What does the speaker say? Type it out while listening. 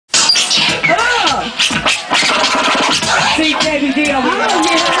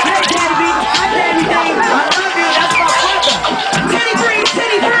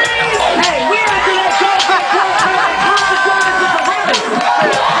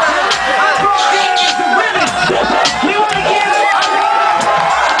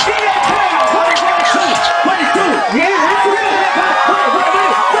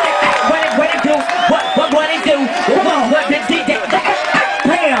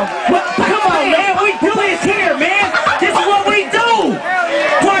down. Well, come on, man. We do this here, man. This is what we do.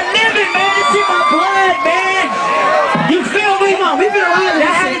 For a living, man. It's in my blood, man. You feel me? Come on, we've been around. I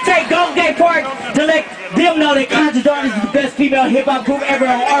had to take Golden Gate Park to let them know that Conscious Artist is the best female hip-hop group ever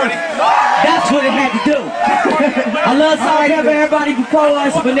on earth. That's what it had to do. I love Sorry to everybody before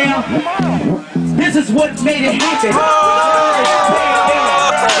us, but now, this is what made it happen.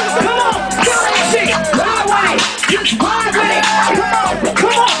 Come on, do that shit. Ride with it. Just ride with it.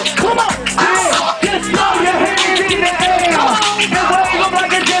 Come on, come on. Hey, just throw your hands in the air. And wave them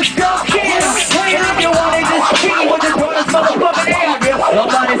like a disco kid. Play like you want it, just king with this one motherfucking air.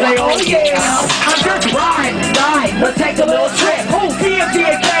 Somebody say, oh yeah. I'm just riding. Let's take a little trip. Who's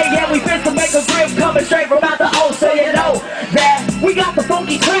TMGK? Yeah, we fit to make a grip coming straight from out the O, so you know that we got the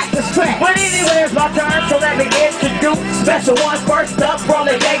funky track to scratch. But anyway, it's my turn, so let me introduce special one first up from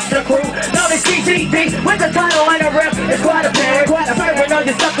the gangster crew. Known as CGD with the title and a rep. It's quite a pair, we know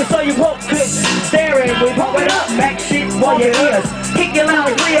you're sucker, so you won't quit staring. We pump it up, back shit for your ears. Kick you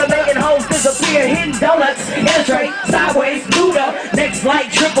loud and clear, making hoes disappear. Hitting donuts in a tray, sideways, Buddha. Next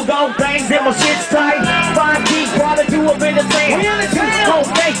flight, triple gold bangs, and my shit's tight. 5 deep, brother, do up in the sand. We in the town, home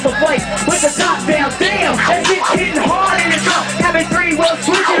face for place, with the top down. Damn, that shit's hitting hard in the top. Having 3 wheels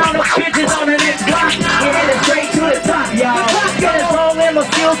switching on the bitches on the next block. You're headed straight to the top, y'all. The clock getting long and my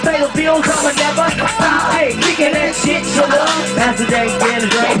skills pay the bills. I'ma never stop. Hey, kicking that shit you love. That's the day, get a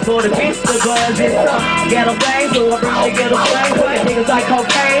drink for the bitch, the buzz is up. Get a bang, so I bring to get a bang. But niggas like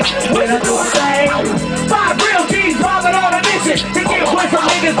cocaine, when I do the same. 5 real G's robbing on a mission to get with some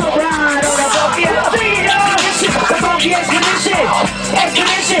niggas to ride on a funky expedition. The funky expedition.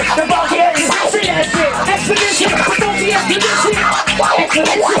 Expedition. The funky expedition. That shit. Expedition. The funky expedition.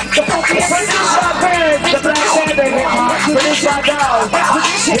 Expedition. The funky expedition. My parents, the Black Panther, but it's my dog.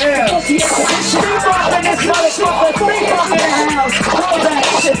 Expedition. The funky expedition. Steve Rock in this motherfucker. Steve Rock in the house. Roll that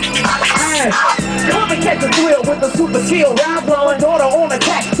shit. Come and catch a thrill with the super skill. Round blowing, daughter on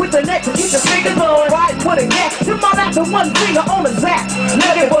attack. With the neck to keep the fingers blowing. Right with a yak. You might have to 1 finger on the zap.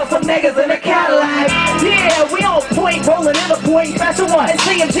 Looking for some niggas in the Cadillac. Yeah, we on point, rolling in a point. Special one. And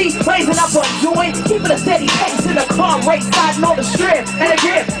CMG blazing up a joint. Keeping a steady pace in the car race. Sliding on the strip. And a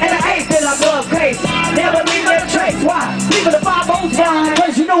grip. And an ace in a glove case. Never leave a trace. Why? Leaving the 5-0s behind.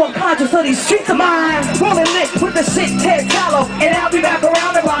 Cause you know I'm conscious of these streets of mine. Rolling lit with the shit Ted Shallow. And I'll be back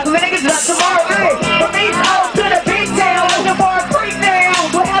around the block. Niggas not tomorrow. Hey, from East Coast to the big town. Looking for a breakdown.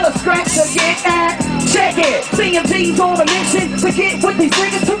 With hella scratch to get at. Check it. CMG's on a mission to get with these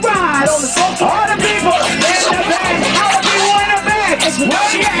niggas to ride on the smoke. All the people in the back. All the people in the back.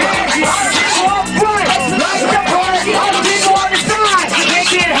 Where you at? All the people up front. Like the party. All the people on the side. They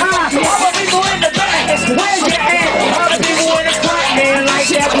get high. All the people in the back. Where you at? All the people in the front. Man, like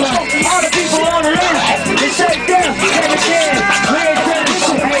that blood. All the people on the left. They shake down. Never can. Red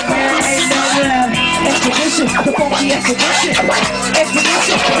tradition. Hey man, ain't nothing left. Expedition. The funky expedition.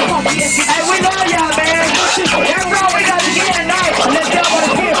 Expedition. The funky expedition. Hey, we love y'all, man. That's all we got to get tonight. Let's go on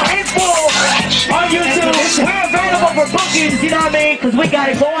the field in full on YouTube. We're available for bookings, you know what I mean? Because we got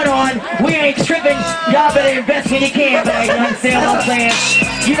it going on. We ain't tripping. Y'all better invest when you can, man. You understand what I'm saying?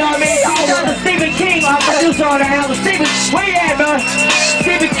 You know what I mean? Shout out to Stephen King, our producer on the house. Stephen, where you at, man?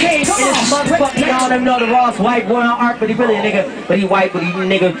 Stephen King is motherfucking, y'all don't know the Ross white boy on art, but he really a nigga. But he white, but he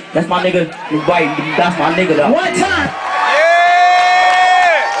nigga. That's my nigga. He white. That's my nigga, though. One time.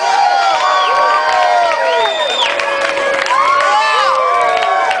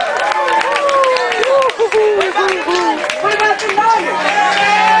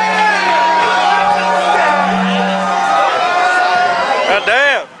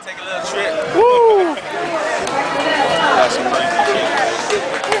 Damn. Take a little trip. Woo.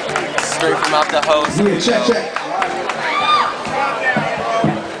 Straight from out the host. Yeah, check.